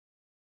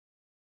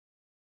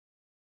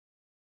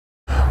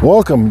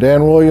Welcome,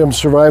 Dan Williams,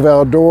 Survive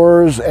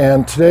Outdoors,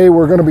 and today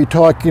we're going to be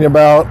talking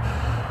about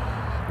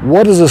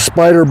what does a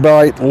spider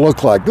bite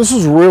look like. This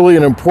is really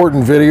an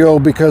important video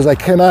because I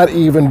cannot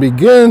even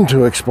begin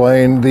to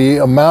explain the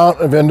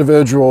amount of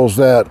individuals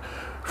that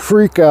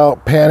freak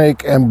out,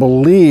 panic, and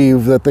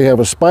believe that they have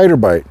a spider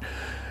bite.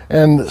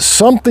 And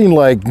something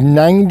like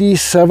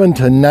 97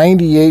 to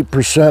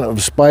 98%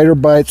 of spider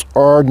bites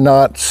are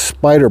not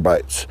spider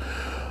bites.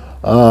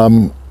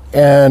 And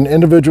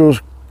individuals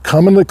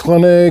come in the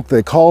clinic,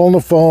 they call on the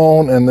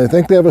phone, and they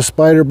think they have a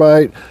spider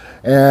bite,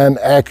 and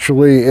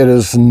actually it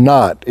is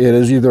not. It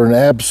is either an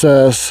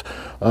abscess,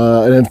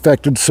 an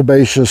infected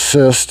sebaceous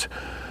cyst,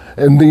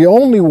 and the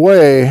only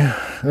way,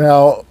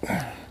 now,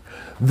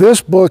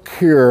 this book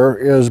here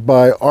is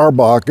by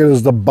Arbach. It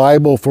is the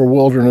Bible for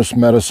wilderness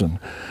medicine,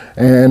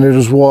 and it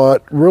is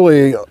what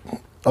really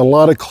a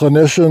lot of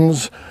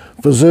clinicians,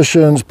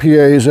 physicians,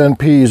 PAs,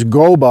 NPs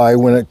go by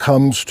when it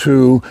comes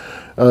to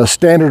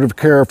standard of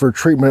care for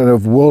treatment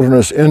of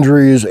wilderness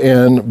injuries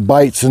and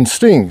bites and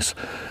stings.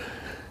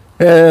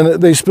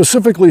 And they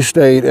specifically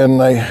state, and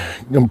I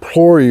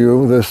implore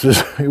you, this is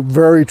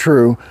very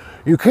true,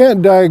 you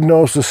can't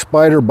diagnose a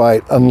spider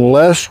bite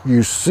unless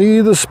you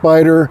see the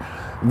spider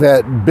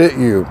that bit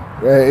you.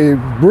 It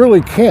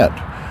really can't.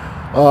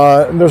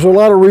 There's a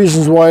lot of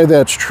reasons why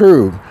that's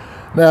true.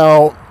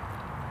 Now,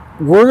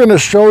 we're going to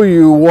show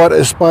you what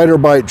a spider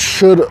bite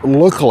should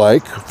look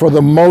like for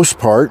the most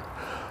part.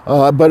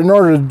 But in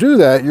order to do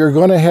that, you're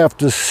going to have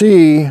to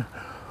see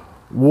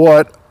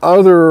what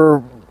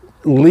other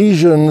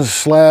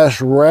lesions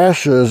 /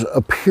 rashes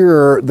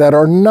appear that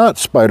are not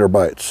spider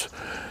bites.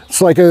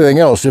 It's like anything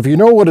else. If you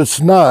know what it's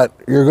not,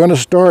 you're going to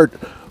start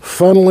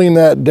funneling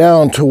that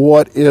down to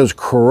what is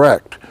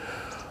correct.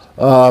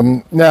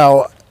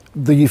 Now,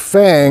 the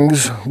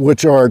fangs,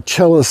 which are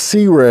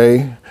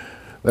chelicerae,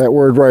 that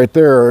word right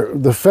there,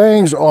 the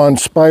fangs on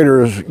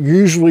spiders,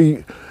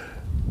 usually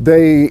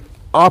they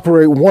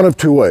operate one of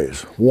two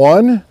ways.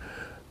 One,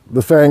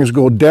 the fangs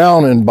go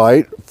down and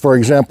bite, for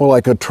example,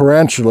 like a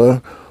tarantula,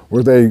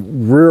 where they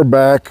rear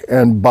back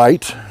and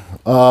bite,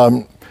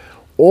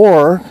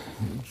 or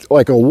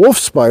like a wolf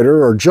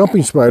spider or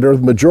jumping spider.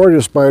 The majority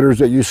of spiders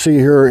that you see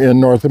here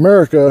in North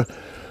America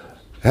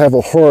have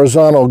a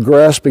horizontal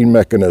grasping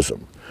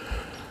mechanism.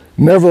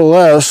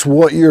 Nevertheless,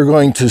 what you're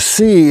going to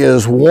see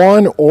is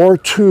one or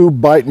two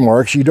bite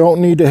marks. You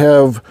don't need to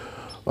have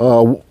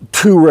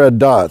two red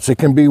dots. It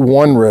can be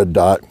one red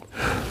dot.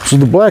 So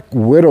the black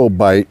widow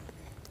bite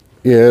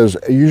is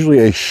usually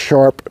a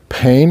sharp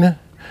pain,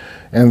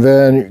 and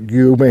then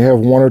you may have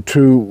one or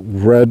two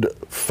red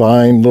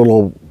fine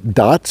little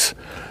dots.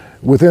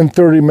 Within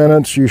 30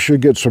 minutes you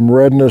should get some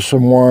redness,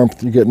 some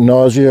warmth, you get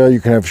nausea, you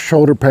can have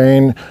shoulder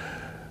pain.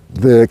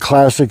 The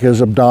classic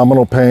is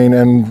abdominal pain,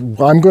 and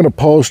I'm going to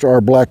post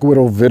our black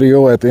widow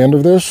video at the end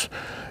of this,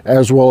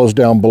 as well as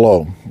down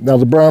below. Now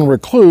the brown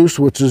recluse,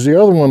 which is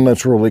the other one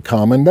that's really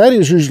common, that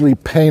is usually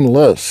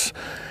painless.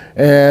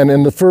 And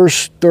in the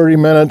first 30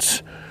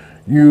 minutes,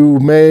 you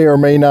may or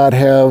may not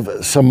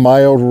have some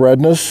mild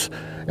redness,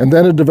 and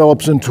then it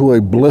develops into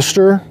a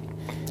blister,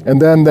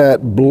 and then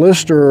that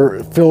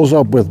blister fills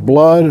up with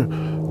blood,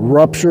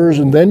 ruptures,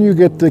 and then you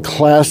get the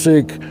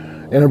classic,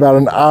 in about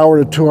an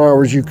hour to 2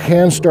 hours, you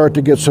can start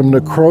to get some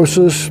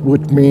necrosis,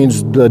 which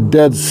means the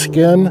dead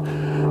skin.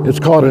 It's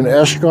called an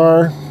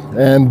eschar.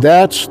 And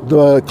that's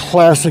the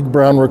classic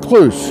brown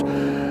recluse,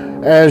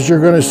 as you're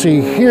going to see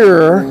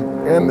here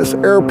in this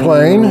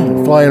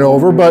airplane flying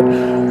over. But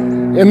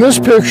in this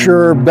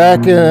picture,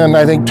 back in,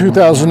 I think,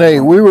 2008,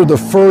 we were the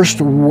first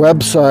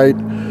website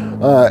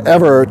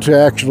ever to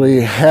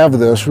actually have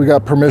this. We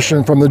got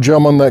permission from the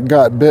gentleman that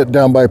got bit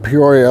down by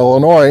Peoria,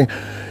 Illinois.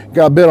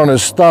 Got bit on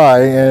his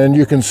thigh, and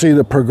you can see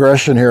the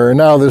progression here. And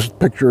now this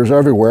picture is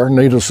everywhere,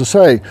 needless to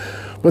say.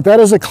 But that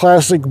is a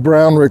classic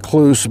brown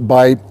recluse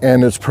bite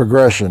and its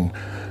progression.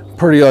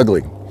 Pretty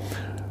ugly.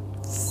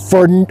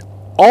 For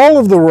all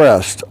of the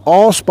rest,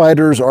 all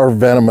spiders are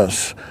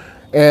venomous.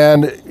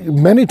 And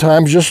many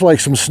times, just like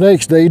some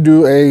snakes, they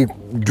do a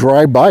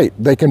dry bite.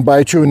 They can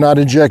bite you and not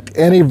inject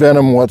any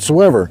venom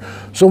whatsoever.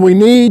 So we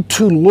need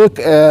to look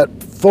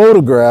at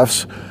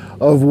photographs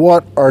of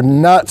what are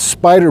not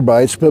spider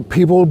bites, but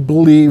people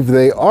believe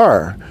they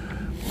are.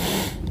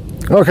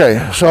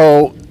 Okay,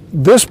 so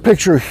this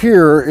picture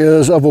here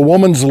is of a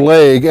woman's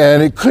leg,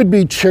 and it could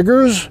be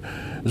chiggers,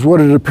 is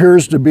what it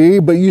appears to be,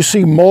 but you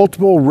see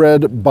multiple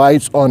red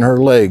bites on her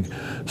leg.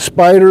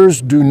 Spiders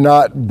do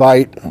not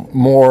bite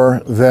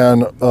more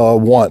than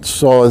once.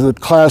 So as a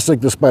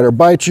classic, the spider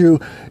bites you,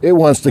 it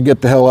wants to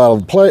get the hell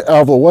out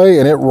of the way,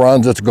 and it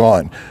runs, it's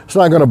gone. It's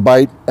not gonna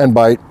bite and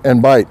bite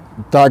and bite.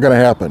 It's not gonna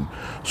happen.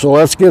 So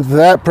let's get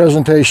that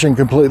presentation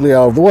completely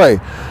out of the way.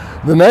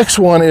 The next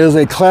one is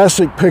a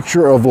classic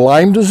picture of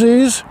Lyme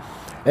disease,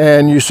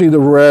 and you see the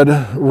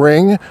red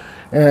ring,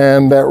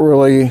 and that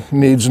really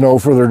needs no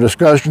further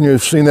discussion.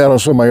 You've seen that on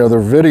some of my other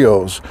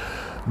videos.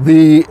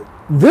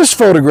 This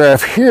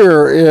photograph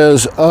here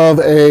is of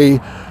a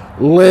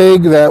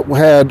leg that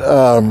had,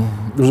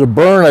 there was a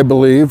burn, I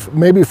believe,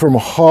 maybe from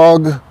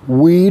hog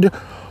weed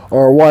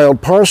or a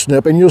wild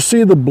parsnip, and you'll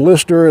see the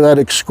blister, that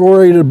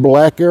excoriated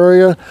black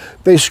area.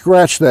 They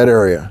scratched that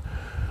area.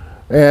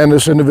 And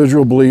this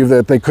individual believed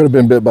that they could have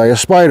been bit by a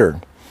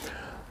spider.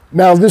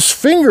 Now, this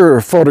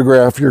finger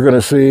photograph you're going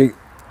to see,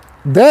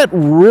 that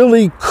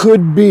really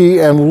could be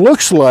and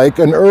looks like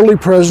an early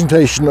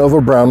presentation of a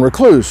brown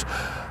recluse.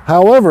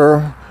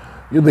 However,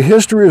 the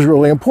history is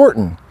really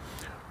important.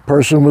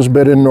 Person was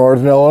bit in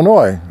northern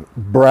Illinois.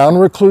 Brown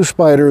recluse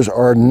spiders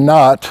are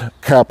not,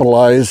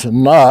 capitalized,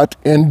 not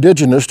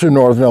indigenous to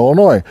northern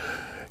Illinois.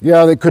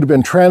 Yeah, they could have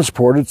been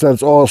transported, so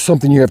that's all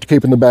something you have to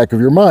keep in the back of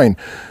your mind.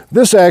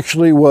 This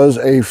actually was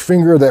a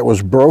finger that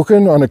was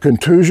broken on a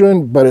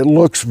contusion, but it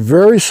looks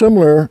very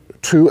similar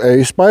to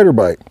a spider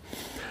bite.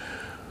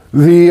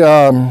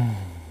 The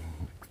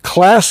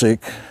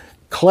classic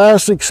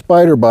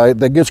spider bite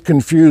that gets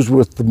confused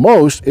with the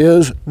most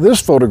is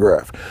this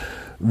photograph.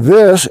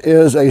 This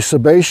is a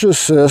sebaceous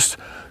cyst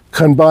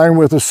combined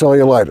with a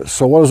cellulitis.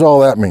 So what does all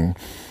that mean?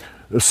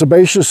 The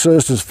sebaceous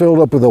cyst is filled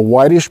up with a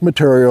whitish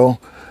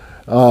material,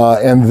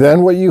 and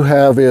then what you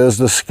have is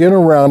the skin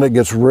around it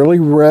gets really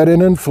red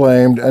and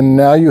inflamed, and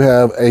now you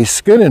have a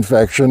skin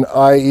infection,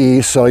 i.e.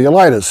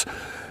 cellulitis.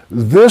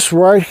 This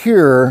right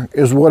here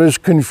is what is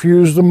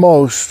confused the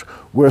most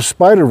with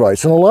spider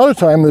bites. And a lot of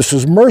time this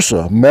is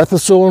MRSA,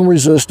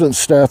 methicillin-resistant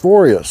Staph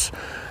aureus.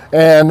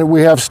 And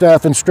we have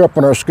staph and strep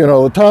on our skin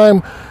all the time.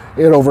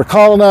 It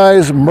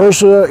overcolonized.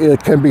 MRSA,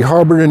 it can be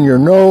harbored in your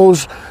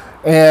nose.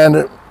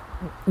 And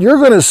you're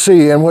going to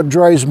see, and what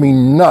drives me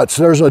nuts,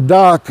 there's a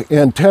doc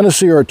in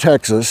Tennessee or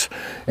Texas,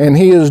 and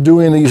he is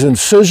doing these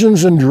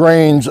incisions and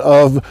drains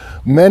of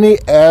many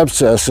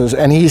abscesses,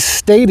 and he's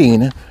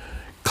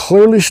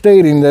clearly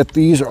stating that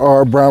these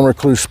are brown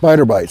recluse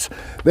spider bites.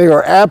 They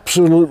are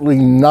absolutely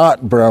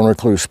not brown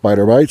recluse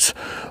spider bites.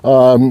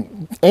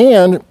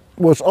 And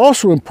what's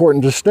also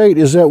important to state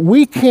is that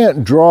we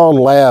can't draw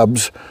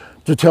labs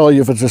to tell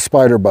you if it's a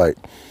spider bite.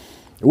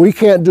 We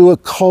can't do a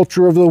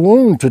culture of the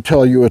wound to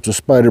tell you it's a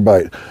spider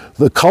bite.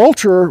 The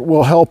culture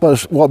will help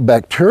us, what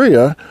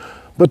bacteria,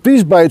 but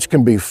these bites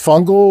can be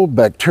fungal,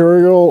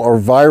 bacterial, or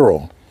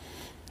viral.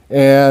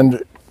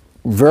 And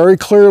very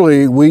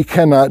clearly, we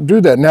cannot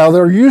do that. Now,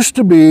 there used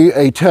to be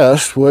a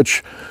test,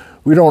 which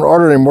we don't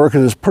order anymore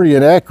because it's pretty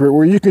inaccurate,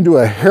 where you can do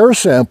a hair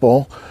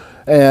sample,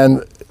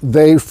 and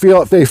they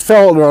felt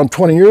around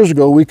 20 years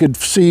ago, we could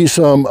see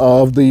some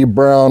of the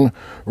brown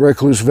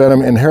recluse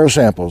venom in hair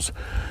samples.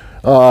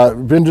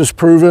 Been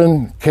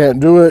disproven, can't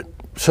do it.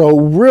 So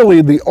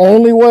really, the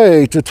only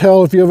way to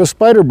tell if you have a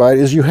spider bite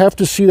is you have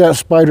to see that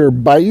spider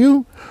bite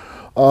you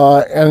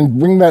and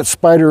bring that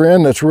spider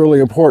in. That's really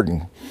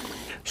important.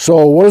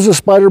 So what does a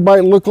spider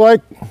bite look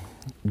like?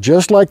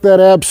 Just like that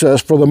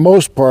abscess, for the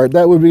most part,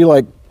 that would be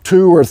like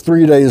 2 or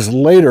 3 days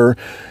later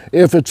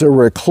if it's a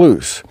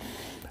recluse.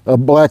 A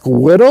black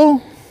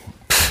widow,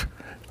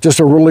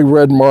 just a really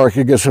red mark.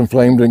 It gets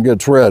inflamed and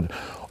gets red.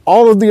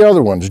 All of the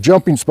other ones,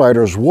 jumping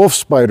spiders, wolf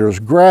spiders,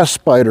 grass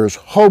spiders,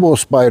 hobo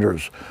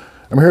spiders,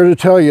 I'm here to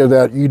tell you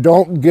that you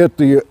don't get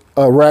the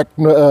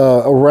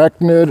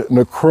arachnid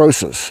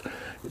necrosis.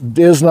 It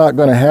is not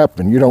going to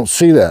happen. You don't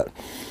see that.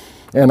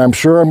 And I'm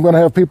sure I'm going to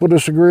have people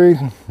disagree.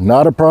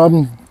 Not a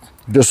problem,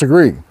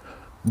 disagree.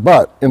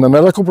 But in the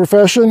medical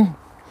profession,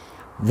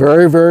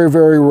 very, very,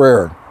 very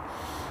rare.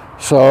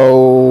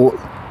 So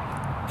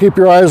keep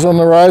your eyes on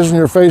the rise and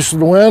your face to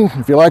the wind.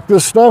 If you like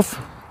this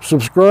stuff,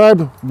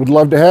 subscribe. Would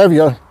love to have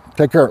you.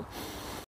 Take care.